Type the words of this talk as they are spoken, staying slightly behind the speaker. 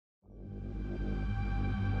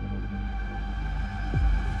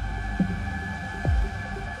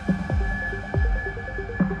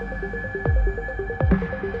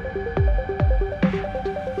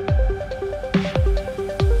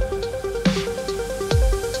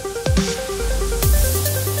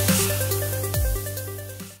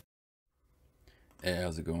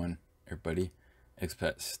it going, everybody?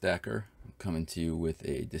 Expat Stacker coming to you with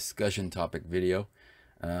a discussion topic video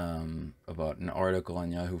about an article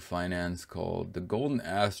on Yahoo Finance called "The Golden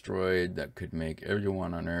Asteroid That Could Make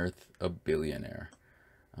Everyone on Earth a Billionaire."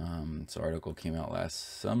 This article came out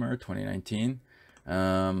last summer, 2019.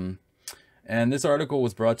 And this article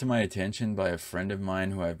was brought to my attention by a friend of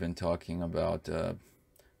mine who I've been talking about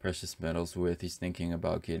precious metals with. He's thinking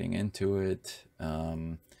about getting into it.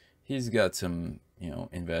 He's got some,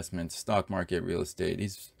 investments, stock market, real estate.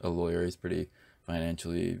 He's a lawyer. He's pretty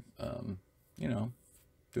financially,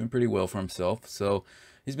 doing pretty well for himself. So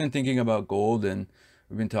he's been thinking about gold, and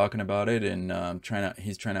we've been talking about it, and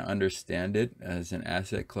he's trying to understand it as an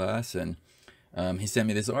asset class. And he sent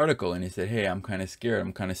me this article, and he said, "Hey, I'm kind of scared.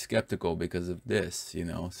 I'm kind of skeptical because of this,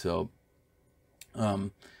 So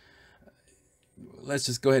let's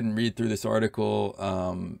just go ahead and read through this article,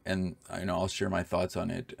 and I'll share my thoughts on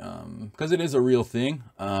it, because it is a real thing.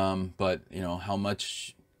 But how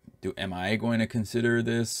much am I going to consider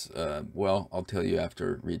this? Well, I'll tell you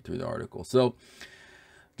after read through the article. So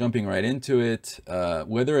jumping right into it,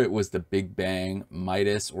 whether it was the Big Bang,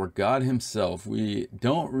 Midas, or God himself, we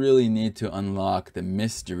don't really need to unlock the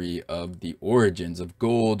mystery of the origins of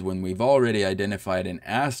gold when we've already identified an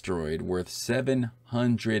asteroid worth $700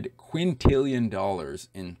 quintillion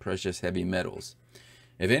in precious heavy metals.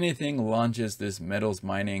 If anything launches this metals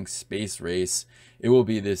mining space race, it will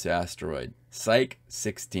be this asteroid, Psyche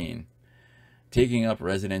 16. Taking up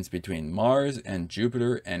residence between Mars and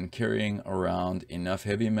Jupiter and carrying around enough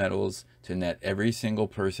heavy metals to net every single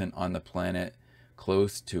person on the planet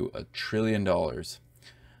close to $1 trillion.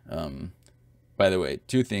 By the way,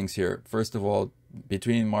 two things here. First of all,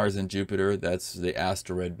 between Mars and Jupiter, that's the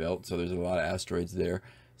asteroid belt, so there's a lot of asteroids there.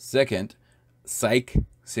 Second, Psyche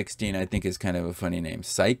 16, I think, is kind of a funny name.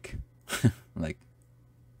 Psyche, like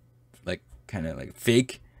kind of like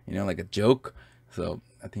fake, like a joke. So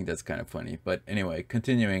I think that's kind of funny. But anyway,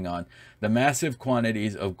 continuing on. The massive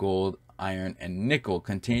quantities of gold, iron, and nickel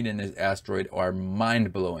contained in this asteroid are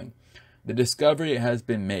mind-blowing. The discovery has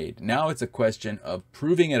been made. Now it's a question of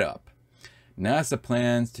proving it up. NASA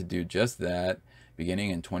plans to do just that beginning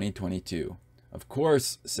in 2022. Of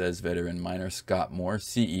course, says veteran miner Scott Moore,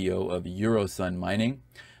 CEO of Eurosun Mining,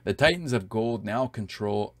 the titans of gold now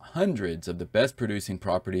control hundreds of the best producing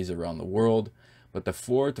properties around the world. But the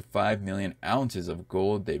 4 to 5 million ounces of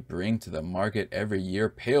gold they bring to the market every year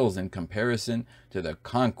pales in comparison to the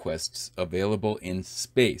conquests available in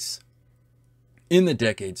space. In the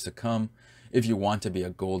decades to come, if you want to be a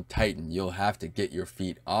gold titan, you'll have to get your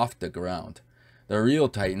feet off the ground. The real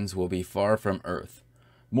titans will be far from Earth.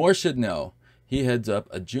 Moore should know. He heads up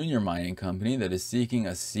a junior mining company that is seeking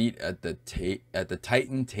a seat at the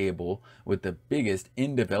Titan table with the biggest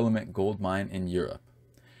in-development gold mine in Europe.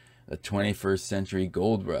 The 21st century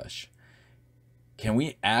gold rush. Can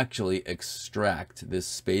we actually extract this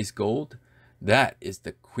space gold? That is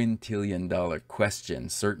the quintillion-dollar question,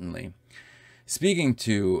 certainly. Speaking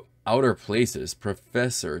to Outer Places,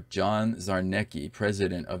 Professor John Zarnecki,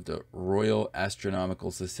 president of the Royal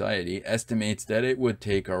Astronomical Society, estimates that it would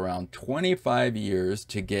take around 25 years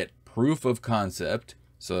to get proof of concept,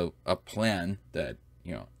 so a plan that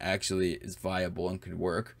actually is viable and could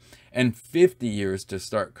work, and 50 years to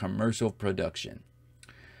start commercial production.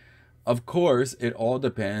 Of course, it all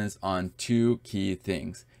depends on two key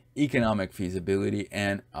things: economic feasibility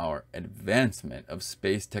and our advancement of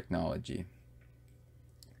space technology.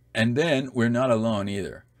 And then we're not alone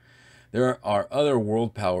either. There are other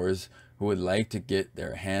world powers who would like to get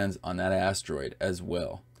their hands on that asteroid as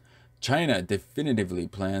well. China definitively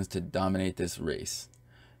plans to dominate this race.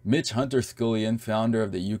 Mitch Hunter-Scullion, founder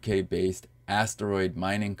of the UK-based Asteroid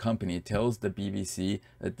mining company, tells the BBC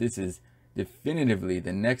that this is definitively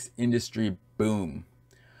the next industry boom.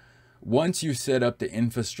 Once you set up the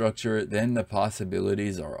infrastructure, then the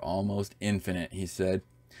possibilities are almost infinite, he said.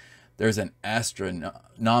 There's an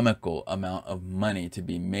astronomical amount of money to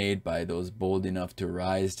be made by those bold enough to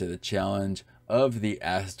rise to the challenge of the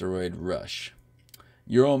asteroid rush.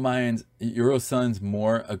 Eurosun's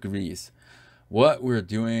Moore agrees. What we're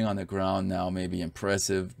doing on the ground now may be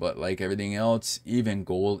impressive, but like everything else, even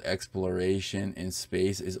gold exploration in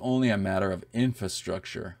space is only a matter of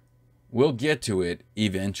infrastructure. We'll get to it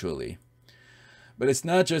eventually. But it's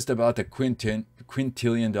not just about the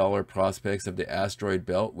quintillion-dollar prospects of the asteroid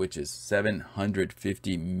belt, which is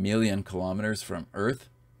 750 million kilometers from Earth.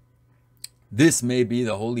 This may be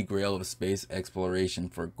the holy grail of space exploration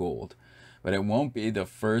for gold, but it won't be the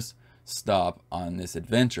first stop on this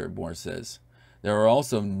adventure, Moore says. There are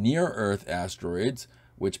also near-Earth asteroids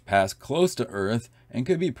which pass close to Earth and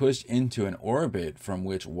could be pushed into an orbit from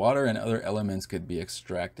which water and other elements could be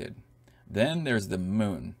extracted. Then there's the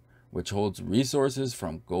Moon, which holds resources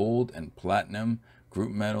from gold and platinum,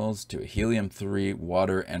 group metals to helium-3,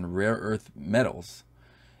 water, and rare earth metals.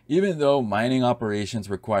 Even though mining operations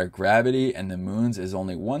require gravity and the Moon's is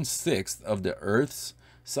only 1/6 of the Earth's,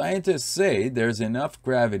 scientists say there's enough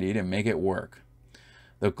gravity to make it work.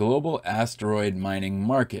 The global asteroid mining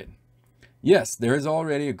market. Yes, there is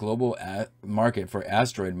already a global market for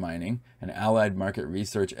asteroid mining, and Allied Market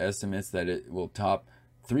Research estimates that it will top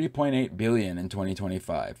 3.8 billion in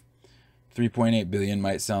 2025. 3.8 billion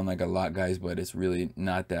might sound like a lot, guys, but it's really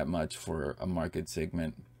not that much for a market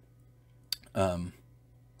segment.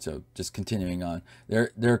 So just continuing on,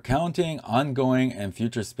 they're counting ongoing and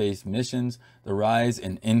future space missions, the rise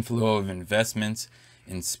in inflow of investments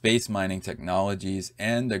in space mining technologies,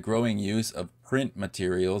 and the growing use of print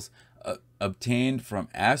materials obtained from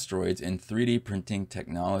asteroids in 3D printing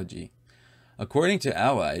technology. According to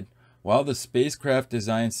Allied, while the spacecraft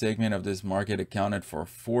design segment of this market accounted for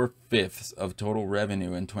 4/5 of total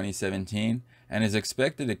revenue in 2017 and is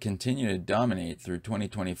expected to continue to dominate through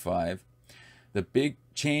 2025, the big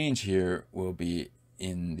change here will be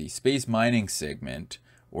in the space mining segment,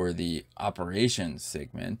 or the operations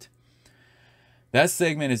segment. That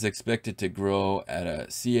segment is expected to grow at a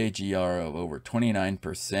CAGR of over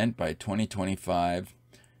 29% by 2025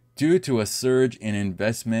 due to a surge in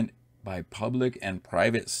investment by public and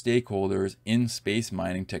private stakeholders in space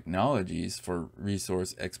mining technologies for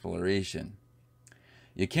resource exploration.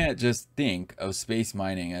 You can't just think of space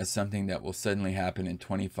mining as something that will suddenly happen in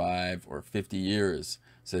 25 or 50 years,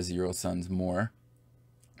 says Euroson's Moore.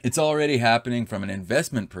 It's already happening from an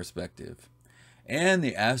investment perspective, and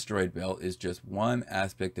the asteroid belt is just one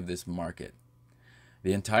aspect of this market.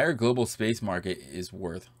 The entire global space market is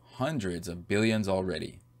worth hundreds of billions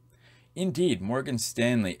already. Indeed, Morgan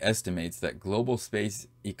Stanley estimates that global space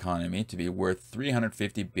economy to be worth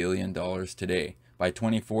 $350 billion today. By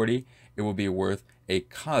 2040, it will be worth a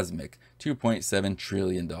cosmic $2.7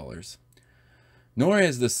 trillion. Nor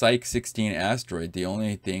is the Psyche 16 asteroid the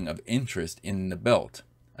only thing of interest in the belt.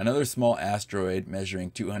 Another small asteroid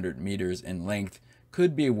measuring 200 meters in length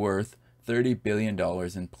could be worth $30 billion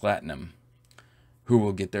in platinum. Who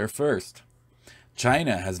will get there first?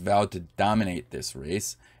 China has vowed to dominate this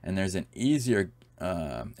race, and that's an easier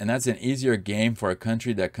game for a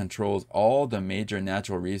country that controls all the major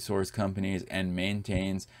natural resource companies and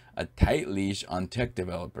maintains a tight leash on tech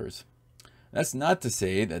developers. That's not to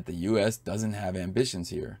say that the US doesn't have ambitions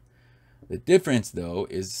here. The difference, though,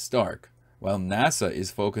 is stark. While NASA is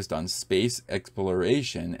focused on space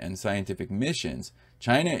exploration and scientific missions,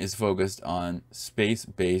 China is focused on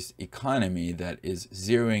space-based economy that is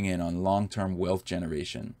zeroing in on long-term wealth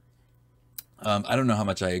generation. I don't know how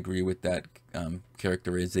much I agree with that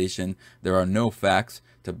characterization. There are no facts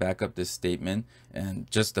to back up this statement, and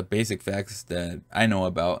just the basic facts that I know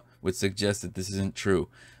about would suggest that this isn't true.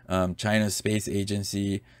 China's space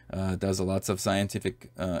agency does lots of scientific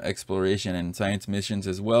exploration and science missions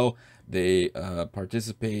as well. They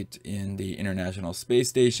participate in the International Space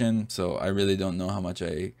Station, so I really don't know how much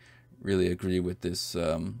I really agree with this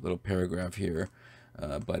little paragraph here.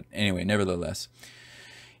 But anyway, nevertheless,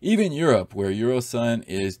 even Europe, where Eurosun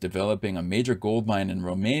is developing a major gold mine in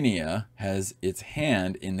Romania, has its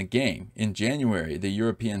hand in the game. In January, the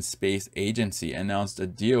European Space Agency announced a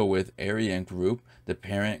deal with Ariane Group, the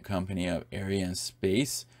parent company of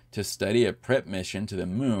Arianespace, to study a prep mission to the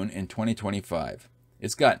Moon in 2025.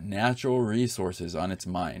 It's got natural resources on its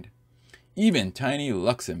mind. Even tiny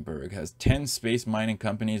Luxembourg has 10 space mining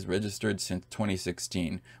companies registered since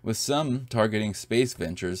 2016, with some targeting space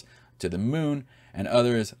ventures to the Moon and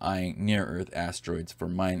others eyeing near-Earth asteroids for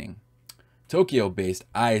mining. Tokyo-based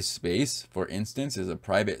iSpace, for instance, is a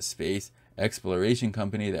private space exploration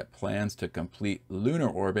company that plans to complete lunar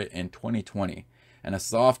orbit in 2020 and a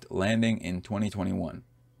soft landing in 2021.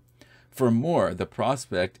 For more, the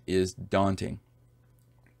prospect is daunting,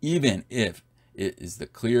 even if it is the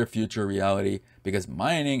clear future reality, because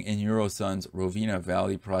mining in Eurosun's Rovina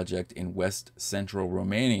Valley project in west central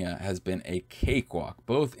Romania has been a cakewalk,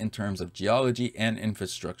 both in terms of geology and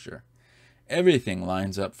infrastructure. Everything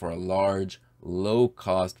lines up for a large,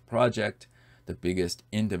 low-cost project, the biggest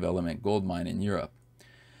in-development gold mine in Europe.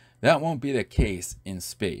 That won't be the case in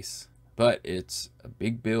space, but it's a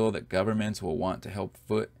big bill that governments will want to help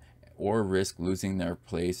foot or risk losing their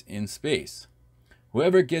place in space.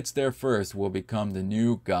 Whoever gets there first will become the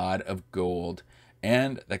new god of gold,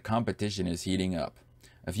 and the competition is heating up.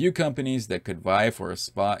 A few companies that could vie for a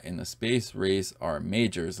spot in the space race are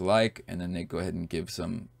majors like, and then they go ahead and give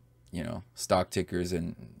some you know, stock tickers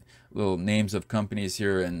and little names of companies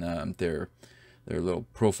here, and their little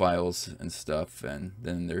profiles and stuff, and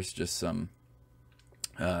then there's just some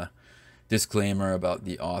disclaimer about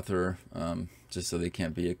the author, just so they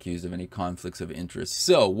can't be accused of any conflicts of interest.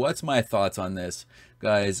 So what's my thoughts on this,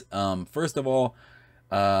 guys? First of all,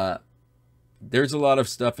 there's a lot of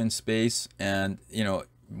stuff in space, and you know,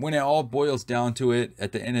 when it all boils down to it,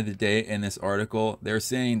 at the end of the day, in this article, they're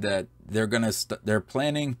saying that they're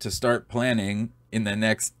planning to start planning in the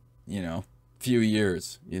next, you know, few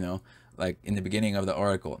years. You know, like in the beginning of the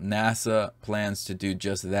article, NASA plans to do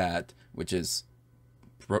just that, which is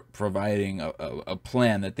providing a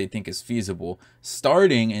plan that they think is feasible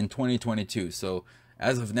starting in 2022. So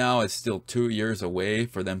as of now, it's still 2 years away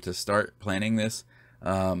for them to start planning this.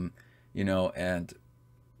 You know, and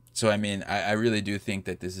so I mean, I really do think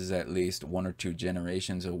that this is at least 1 or 2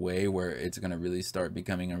 generations away where it's going to really start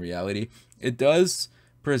becoming a reality. It does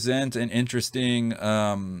present an interesting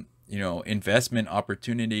you know, investment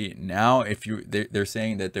opportunity now. If you they're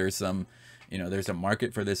saying that there's some, you know, there's a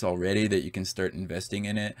market for this already, that you can start investing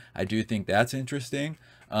in it. I do think that's interesting,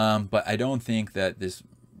 but I don't think that this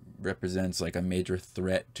represents like a major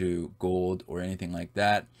threat to gold or anything like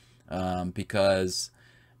that, because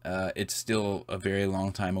it's still a very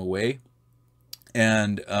long time away,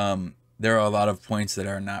 and there are a lot of points that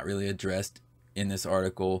are not really addressed in this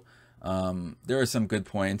article. There are some good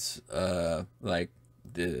points, like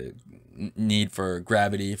the need for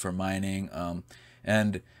gravity for mining,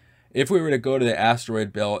 and if we were to go to the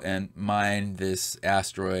asteroid belt and mine this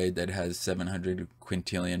asteroid that has $700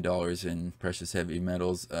 quintillion in precious heavy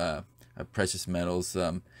metals, precious metals,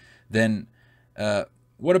 then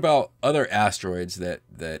what about other asteroids that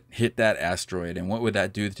hit that asteroid, and what would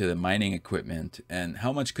that do to the mining equipment, and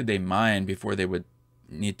how much could they mine before they would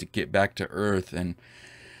need to get back to Earth, and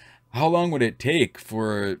how long would it take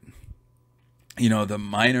for, you know, the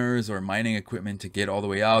miners or mining equipment to get all the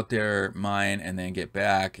way out there, mine, and then get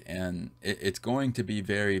back? And it's going to be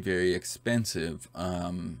very, very expensive.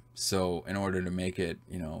 So in order to make it,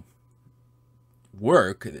 you know,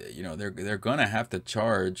 work, you know, they're gonna have to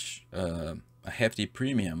charge a hefty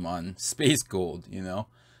premium on space gold, you know.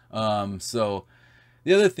 So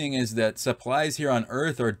the other thing is that supplies here on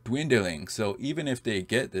Earth are dwindling. So even if they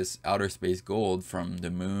get this outer space gold from the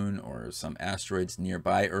moon or some asteroids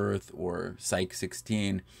nearby Earth or Psyche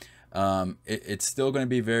 16, it's still going to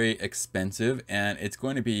be very expensive, and it's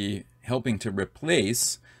going to be helping to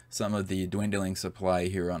replace some of the dwindling supply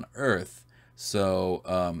here on Earth. So,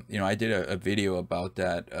 you know, I did a video about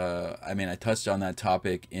that. I mean, I touched on that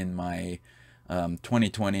topic in my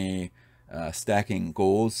 2020 stacking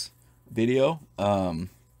goals video,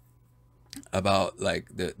 about like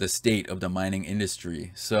the state of the mining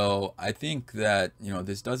industry. So I think that, you know,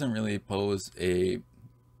 this doesn't really pose a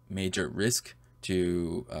major risk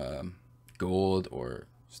to gold or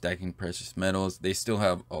stacking precious metals. They still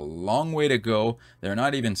have a long way to go. They're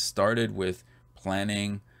not even started with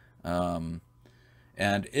planning, and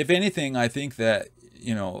if anything, I think that,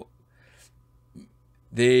 you know,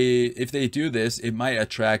 if they do this, it might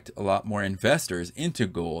attract a lot more investors into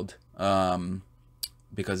gold,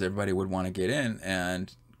 because everybody would want to get in,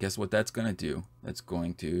 and guess what that's going to do? That's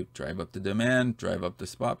going to drive up the demand, drive up the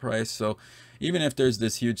spot price. So even if there's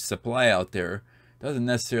this huge supply out there, doesn't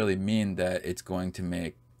necessarily mean that it's going to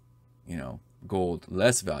make, you know, gold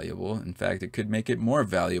less valuable. In fact, it could make it more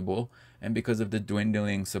valuable, and because of the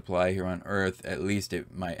dwindling supply here on Earth, at least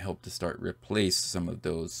it might help to start replace some of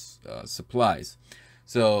those supplies.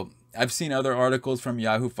 So I've seen other articles from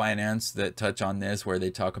Yahoo Finance that touch on this, where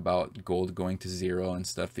they talk about gold going to zero and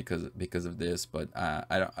stuff because of this, but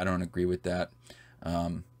I don't agree with that.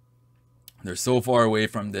 They're so far away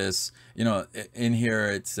from this. You know, in here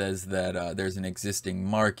it says that there's an existing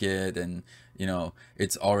market, and you know,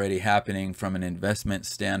 it's already happening from an investment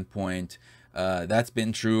standpoint. That's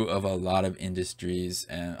been true of a lot of industries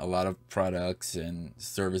and a lot of products and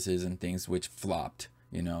services and things which flopped,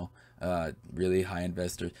 you know. Really high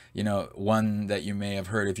investors. You know, one that you may have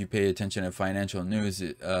heard if you pay attention to financial news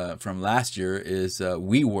from last year is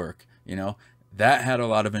WeWork. You know, that had a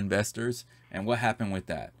lot of investors, and what happened with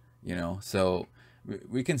that? You know, so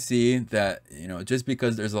we can see that, you know, just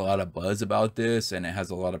because there's a lot of buzz about this and it has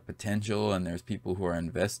a lot of potential, and there's people who are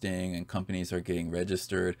investing and companies are getting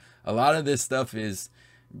registered, a lot of this stuff is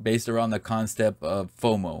based around the concept of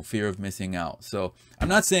FOMO, fear of missing out. So I'm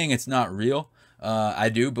not saying it's not real. I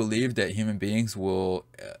do believe that human beings will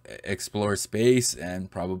explore space and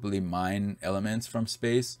probably mine elements from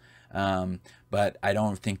space, but I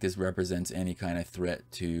don't think this represents any kind of threat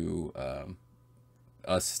to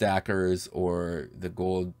us stackers or the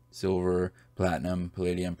gold, silver, platinum,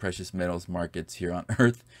 palladium, precious metals markets here on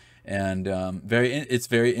Earth. And it's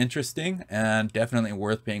very interesting and definitely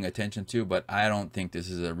worth paying attention to, but I don't think this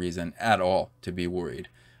is a reason at all to be worried.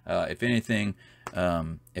 If anything,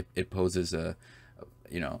 it poses a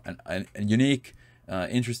unique,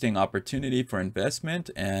 interesting opportunity for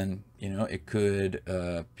investment, and it could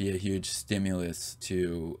be a huge stimulus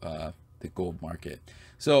to the gold market.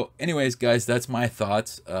 So anyways, guys, that's my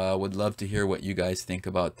thoughts. Would love to hear what you guys think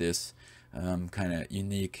about this kind of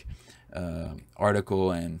unique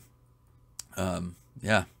article. And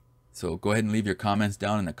yeah, so go ahead and leave your comments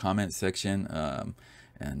down in the comment section.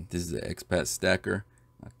 And this is the Expat Stacker.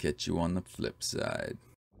 I'll catch you on the flip side.